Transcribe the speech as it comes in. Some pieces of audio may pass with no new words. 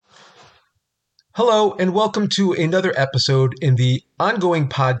Hello, and welcome to another episode in the ongoing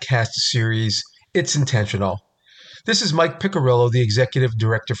podcast series, It's Intentional. This is Mike Picarillo, the Executive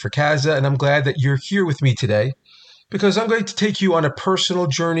Director for CASA, and I'm glad that you're here with me today because I'm going to take you on a personal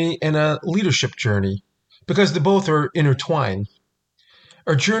journey and a leadership journey because the both are intertwined.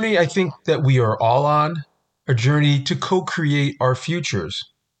 A journey I think that we are all on, a journey to co-create our futures.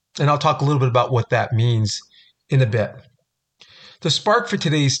 And I'll talk a little bit about what that means in a bit. The spark for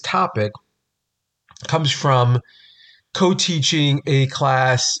today's topic comes from co-teaching a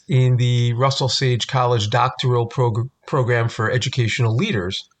class in the Russell Sage College doctoral program for educational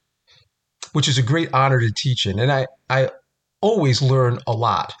leaders, which is a great honor to teach in. And I always learn a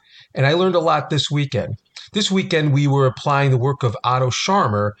lot. And I learned a lot this weekend. This weekend, we were applying the work of Otto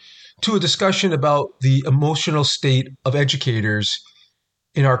Scharmer to a discussion about the emotional state of educators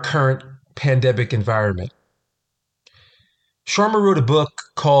in our current pandemic environment. Scharmer wrote a book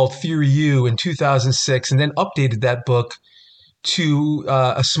called Theory U in 2006 and then updated that book to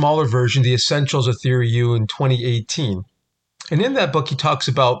a smaller version, The Essentials of Theory U, in 2018. And in that book, he talks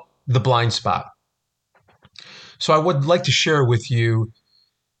about the blind spot. So I would like to share with you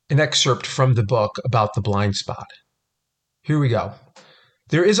an excerpt from the book about the blind spot. Here we go.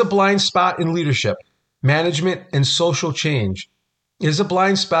 There is a blind spot in leadership, management, and social change. It is a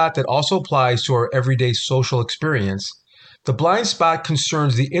blind spot that also applies to our everyday social experience. The blind spot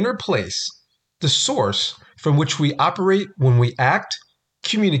concerns the inner place, the source from which we operate when we act,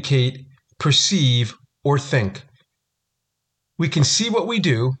 communicate, perceive, or think. We can see what we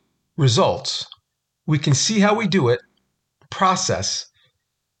do, results. We can see how we do it, process.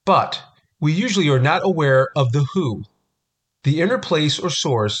 But we usually are not aware of the who, the inner place or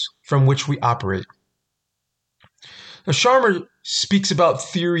source from which we operate. Now, Scharmer speaks about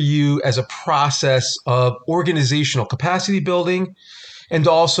Theory U as a process of organizational capacity building and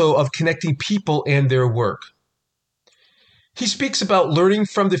also of connecting people and their work. He speaks about learning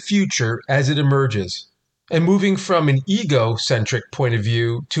from the future as it emerges and moving from an ego-centric point of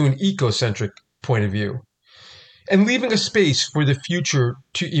view to an ecocentric point of view and leaving a space for the future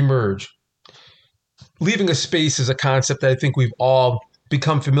to emerge. Leaving a space is a concept that I think we've all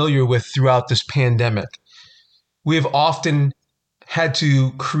become familiar with throughout this pandemic. We have often had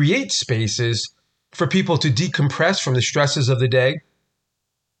to create spaces for people to decompress from the stresses of the day.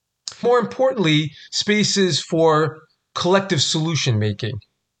 More importantly, spaces for collective solution making,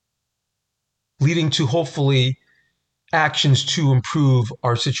 leading to hopefully actions to improve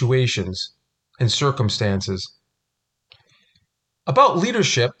our situations and circumstances. About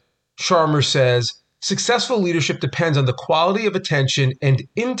leadership, Scharmer says, successful leadership depends on the quality of attention and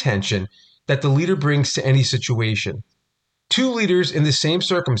intention that the leader brings to any situation. Two leaders in the same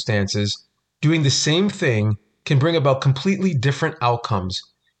circumstances doing the same thing can bring about completely different outcomes,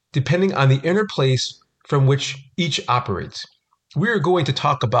 depending on the inner place from which each operates. We are going to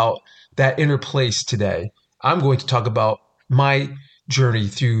talk about that inner place today. I'm going to talk about my journey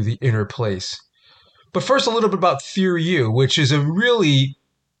through the inner place. But first, a little bit about Theory U, which is a really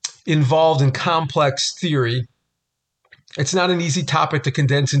involved and complex theory. It's not an easy topic to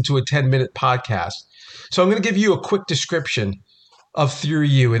condense into a 10-minute podcast. So I'm going to give you a quick description of Theory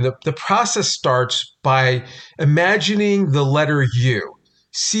U. And the process starts by imagining the letter U.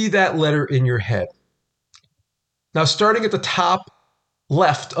 See that letter in your head. Now, starting at the top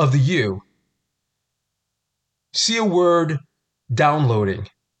left of the U, see a word downloading,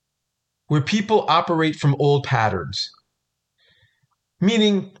 where people operate from old patterns,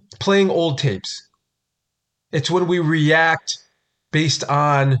 meaning playing old tapes. It's when we react based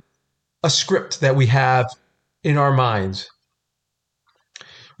on a script that we have in our minds.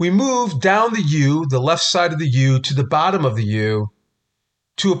 We move down the U, the left side of the U, to the bottom of the U,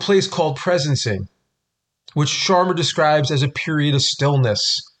 to a place called presencing, which Scharmer describes as a period of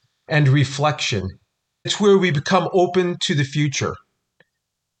stillness and reflection. It's where we become open to the future.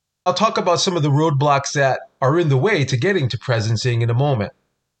 I'll talk about some of the roadblocks that are in the way to getting to presencing in a moment.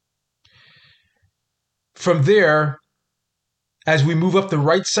 From there, as we move up the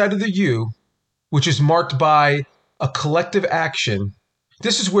right side of the U, which is marked by a collective action,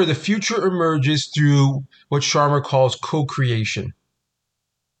 this is where the future emerges through what Scharmer calls co-creation.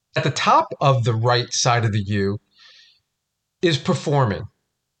 At the top of the right side of the U is performing,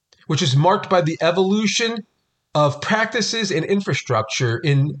 which is marked by the evolution of practices and infrastructure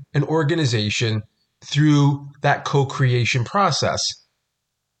in an organization through that co-creation process.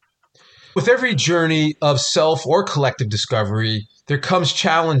 With every journey of self or collective discovery, there comes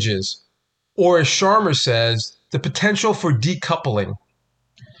challenges, or as Scharmer says, the potential for decoupling,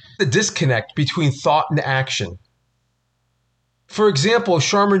 the disconnect between thought and action. For example,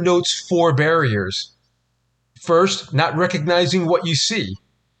 Sharma notes 4 barriers. First, not recognizing what you see,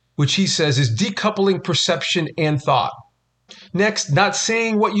 which he says is decoupling perception and thought. Next, not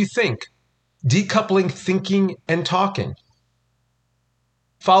saying what you think, decoupling thinking and talking.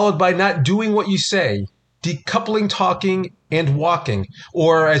 Followed by not doing what you say, decoupling talking and walking,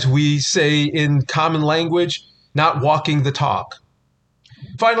 or as we say in common language, not walking the talk.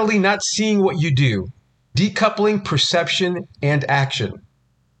 Finally, not seeing what you do, decoupling perception and action.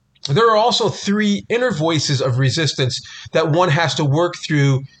 There are also 3 inner voices of resistance that one has to work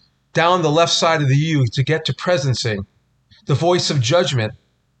through down the left side of the U to get to presencing. The voice of judgment,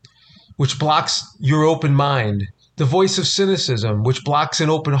 which blocks your open mind. The voice of cynicism, which blocks an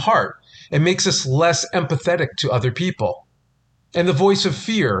open heart and makes us less empathetic to other people. And the voice of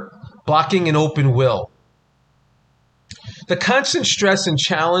fear, blocking an open will. The constant stress and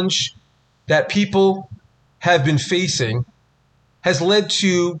challenge that people have been facing has led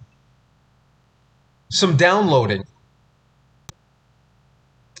to some downloading.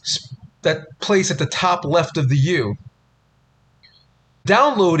 That place at the top left of the U.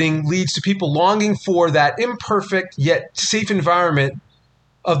 Downloading leads to people longing for that imperfect yet safe environment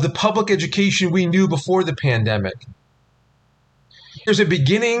of the public education we knew before the pandemic. There's a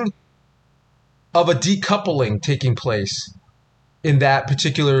beginning of a decoupling taking place in that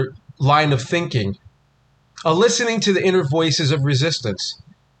particular line of thinking, a listening to the inner voices of resistance.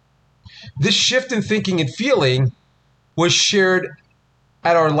 This shift in thinking and feeling was shared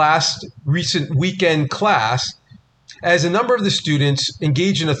at our last recent weekend class as a number of the students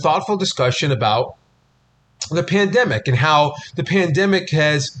engaged in a thoughtful discussion about the pandemic and how the pandemic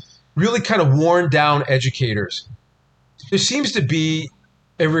has really kind of worn down educators. There seems to be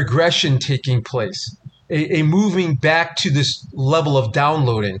a regression taking place, a moving back to this level of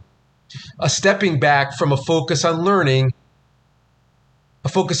downloading, a stepping back from a focus on learning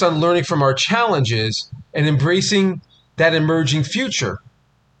from our challenges and embracing that emerging future.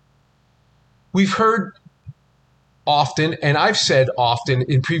 We've heard often, and I've said often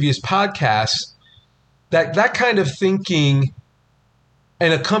in previous podcasts, that kind of thinking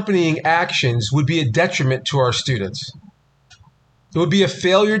and accompanying actions would be a detriment to our students. It would be a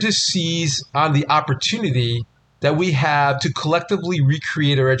failure to seize on the opportunity that we have to collectively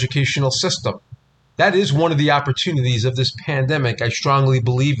recreate our educational system. That is one of the opportunities of this pandemic. I strongly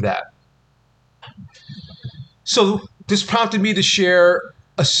believe that. So this prompted me to share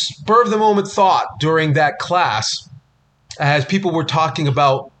a spur of the moment thought during that class as people were talking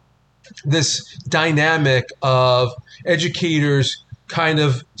about this dynamic of educators kind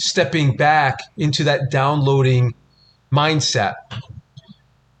of stepping back into that downloading mindset.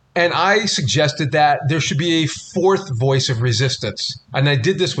 And I suggested that there should be a 4th voice of resistance. And I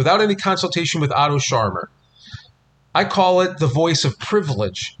did this without any consultation with Otto Scharmer. I call it the voice of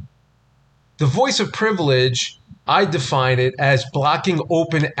privilege. The voice of privilege, I define it as blocking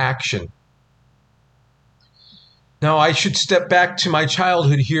open action. Now, I should step back to my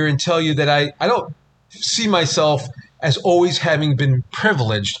childhood here and tell you that I don't see myself as always having been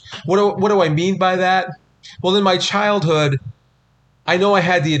privileged. What do I mean by that? Well, in my childhood, I know I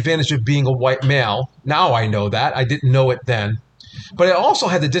had the advantage of being a white male. Now I know that. I didn't know it then. But I also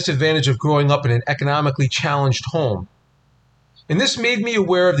had the disadvantage of growing up in an economically challenged home. And this made me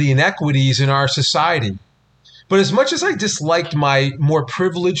aware of the inequities in our society. But as much as I disliked my more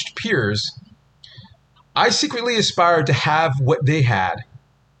privileged peers, I secretly aspired to have what they had.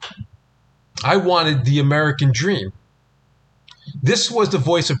 I wanted the American dream. This was the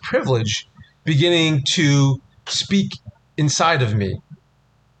voice of privilege beginning to speak inside of me.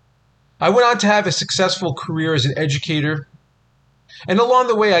 I went on to have a successful career as an educator, and along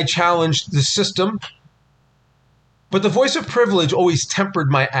the way I challenged the system, but the voice of privilege always tempered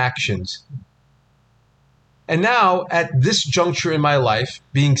my actions. And now, at this juncture in my life,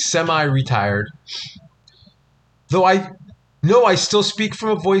 being semi-retired, though I know I still speak from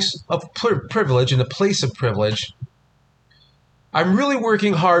a voice of privilege and a place of privilege, I'm really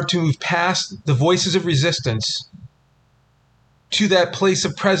working hard to move past the voices of resistance to that place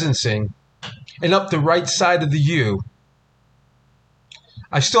of presencing and up the right side of the U.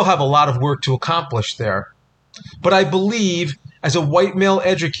 I still have a lot of work to accomplish there, but I believe as a white male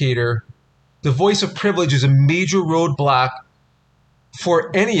educator, the voice of privilege is a major roadblock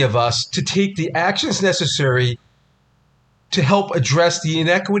for any of us to take the actions necessary to help address the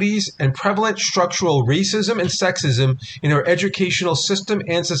inequities and prevalent structural racism and sexism in our educational system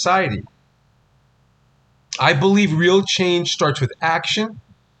and society. I believe real change starts with action,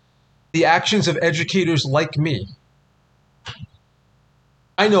 the actions of educators like me.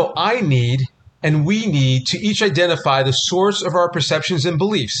 I know I need And we need to each identify the source of our perceptions and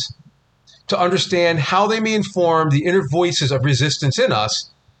beliefs to understand how they may inform the inner voices of resistance in us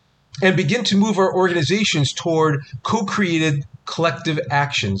and begin to move our organizations toward co-created collective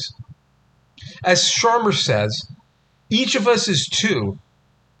actions. As Sharma says, each of us is two,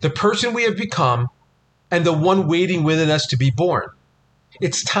 the person we have become and the one waiting within us to be born.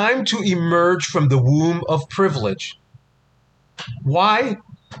 It's time to emerge from the womb of privilege. Why?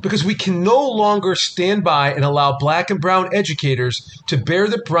 Because we can no longer stand by and allow Black and brown educators to bear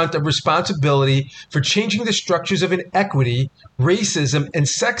the brunt of responsibility for changing the structures of inequity, racism, and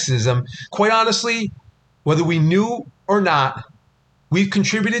sexism. Quite honestly, whether we knew or not, we've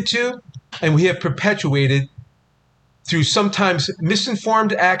contributed to and we have perpetuated through sometimes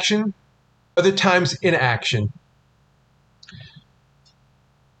misinformed action, other times inaction.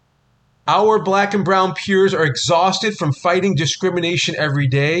 Our Black and brown peers are exhausted from fighting discrimination every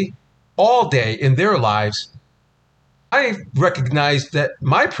day, all day in their lives. I recognize that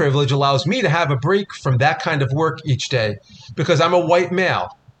my privilege allows me to have a break from that kind of work each day because I'm a white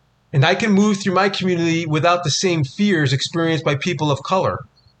male and I can move through my community without the same fears experienced by people of color.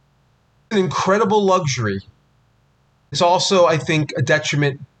 It's an incredible luxury. It's also, I think, a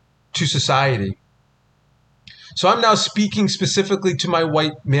detriment to society. So I'm now speaking specifically to my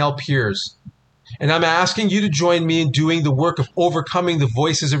white male peers, and I'm asking you to join me in doing the work of overcoming the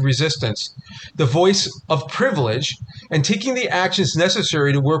voices of resistance, the voice of privilege, and taking the actions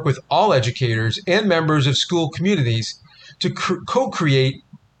necessary to work with all educators and members of school communities to co-create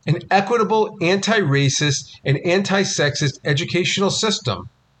an equitable, anti-racist, and anti-sexist educational system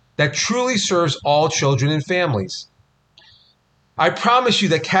that truly serves all children and families. I promise you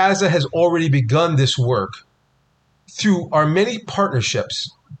that CASA has already begun this work through our many partnerships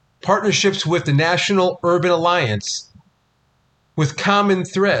with the National Urban Alliance, with Common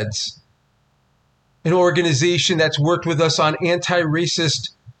Threads, an organization that's worked with us on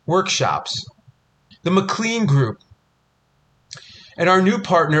anti-racist workshops, the McLean Group, and our new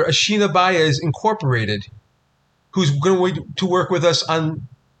partner, Ashina Baez Incorporated, who's going to work with us on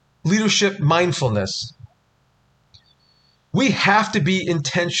leadership mindfulness. We have to be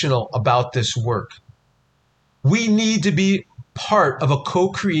intentional about this work. We need to be part of a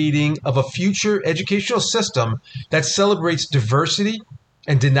co-creating of a future educational system that celebrates diversity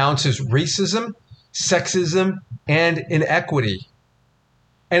and denounces racism, sexism, and inequity.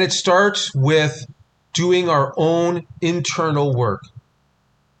 And it starts with doing our own internal work.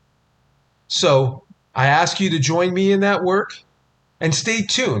 So I ask you to join me in that work and stay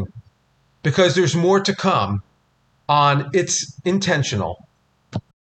tuned because there's more to come on It's Intentional.